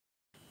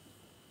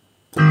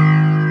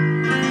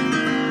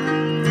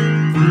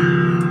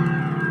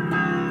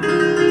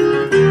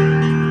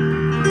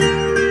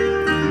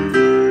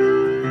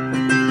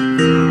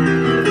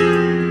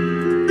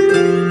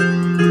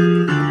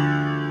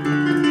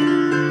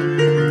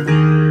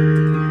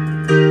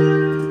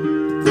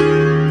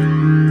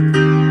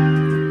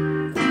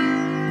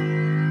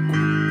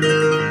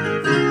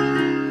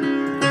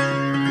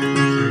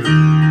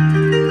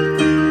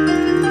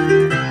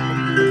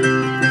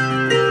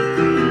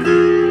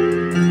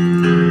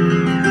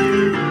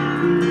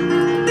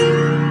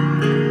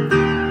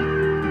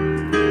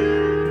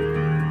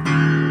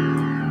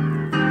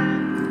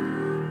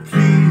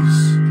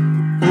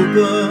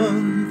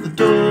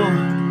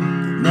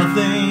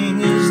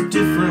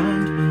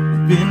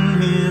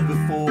been here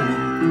before,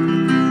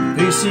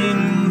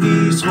 pacing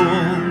these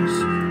halls,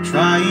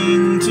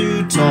 trying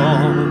to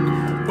talk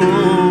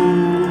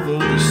over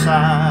the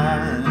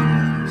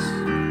silence.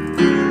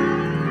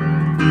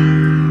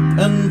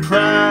 And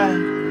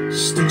pride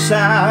sticks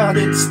out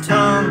its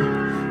tongue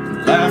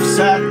and laughs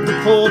at the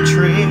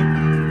portrait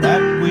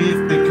that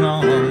we've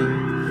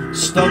become,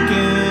 stuck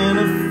in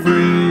a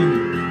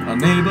frame,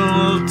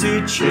 unable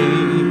to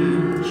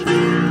change.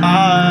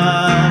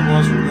 I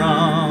was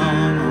wrong.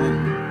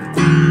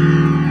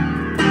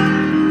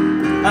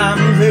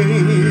 I'm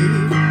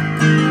late,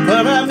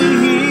 but I'm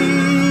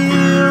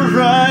here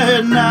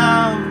right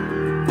now.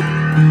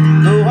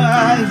 Though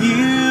I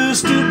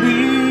used to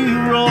be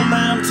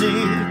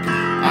romantic,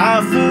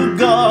 I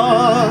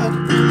forgot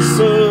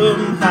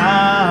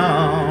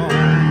somehow.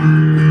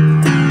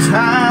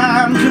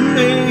 Time can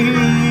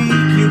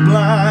make you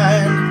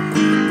blind,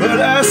 but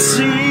I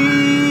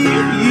see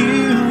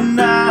you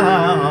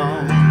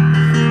now.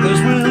 'Cause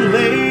we're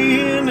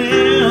laying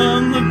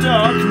in the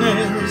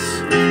darkness.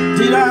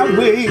 Did I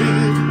wait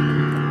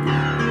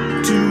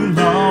too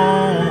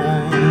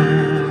long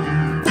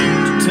to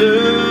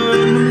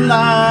turn the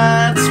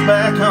lights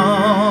back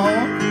on?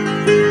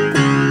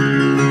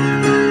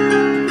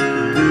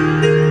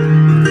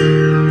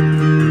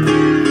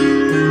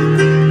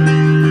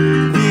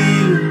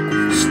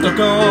 Stuck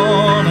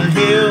on a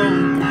hill,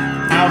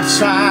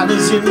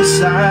 outsiders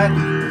inside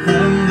the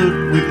home that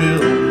we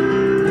built.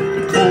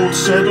 The cold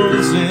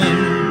settles in,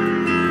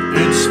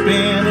 it's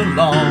been a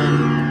long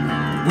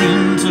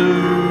winter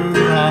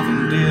of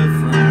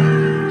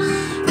indifference.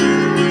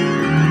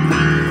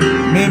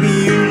 Maybe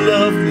you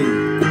love me,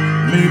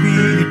 maybe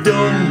you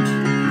don't.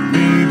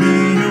 Maybe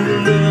you'll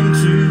learn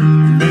to,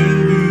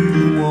 maybe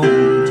you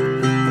won't.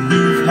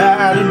 You've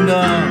had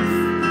enough,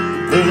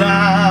 but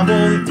I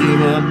won't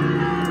give up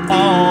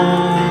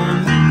on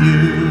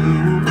you.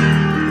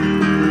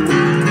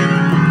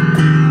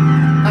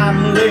 I'm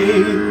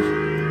late,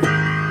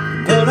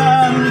 but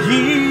I'm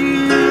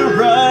here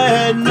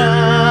right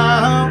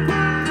now,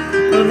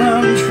 and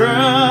I'm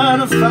trying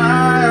to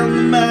find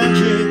the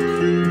magic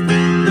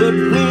that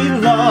we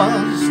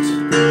lost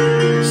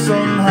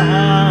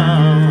somehow.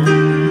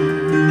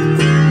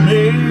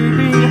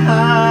 Maybe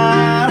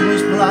I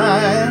was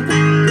blind,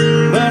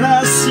 but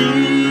I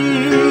see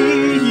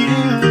you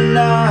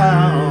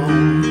now.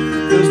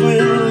 'Cause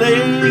we're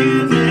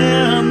laying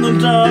in the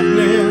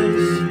darkness.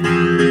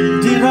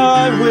 Did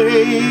I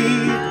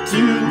wait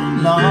too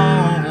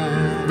long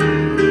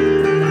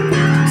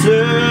to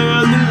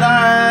turn the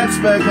lights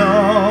back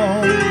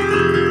on?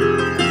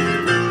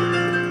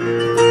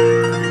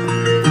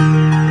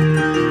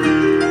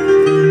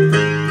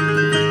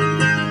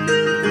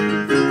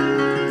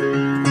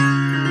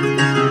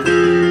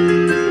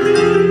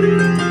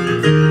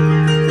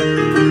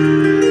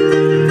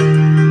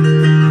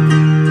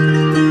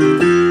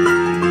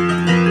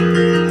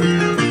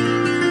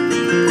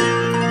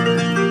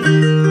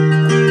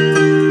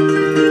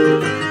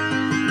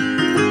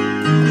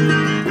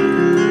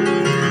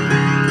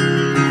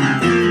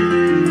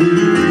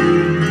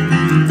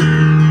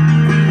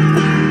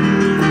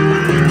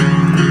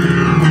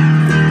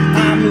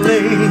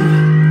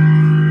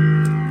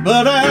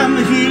 But I'm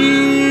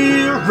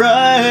here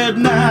right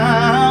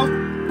now.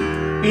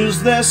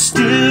 Is there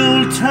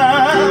still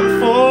time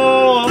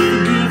for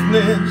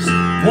forgiveness?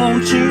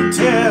 Won't you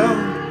tell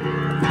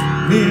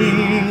me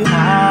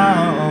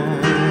how?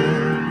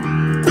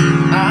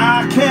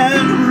 I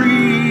can't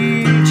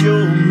read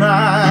your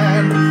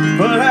mind,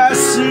 but I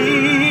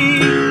see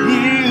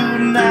you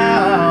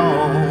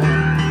now.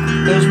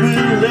 'Cause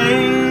we're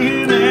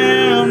laying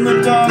in the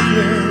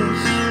darkness.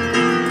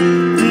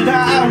 Did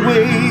I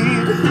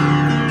wait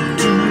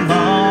too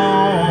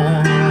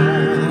long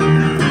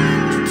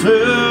to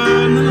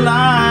turn the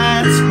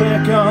lights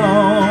back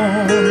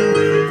on?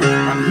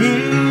 I'm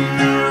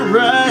here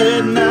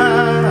right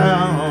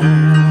now.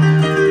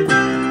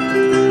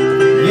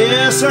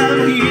 Yes, I'm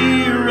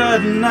here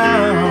right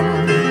now,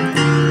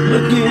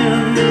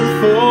 looking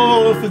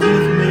for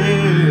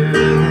forgiveness.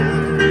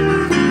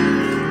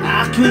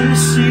 I can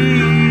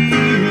see